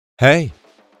Hey,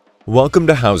 welcome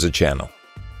to How's It Channel.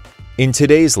 In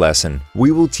today's lesson, we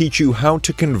will teach you how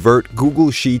to convert Google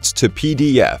Sheets to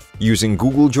PDF using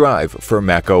Google Drive for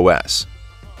macOS.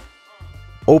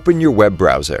 Open your web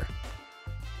browser.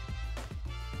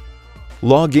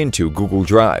 Log into Google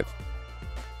Drive.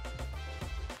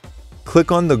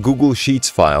 Click on the Google Sheets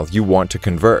file you want to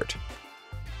convert.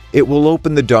 It will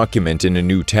open the document in a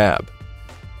new tab.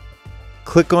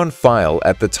 Click on File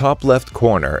at the top left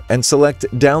corner and select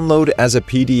Download as a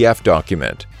PDF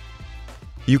document.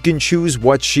 You can choose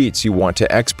what sheets you want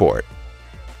to export.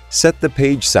 Set the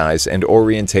page size and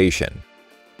orientation.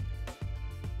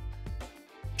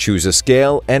 Choose a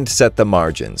scale and set the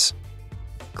margins.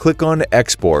 Click on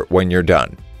Export when you're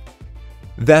done.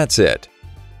 That's it.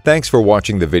 Thanks for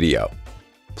watching the video.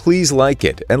 Please like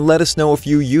it and let us know if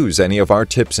you use any of our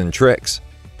tips and tricks.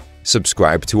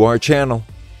 Subscribe to our channel.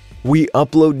 We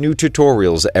upload new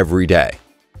tutorials every day.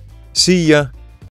 See ya!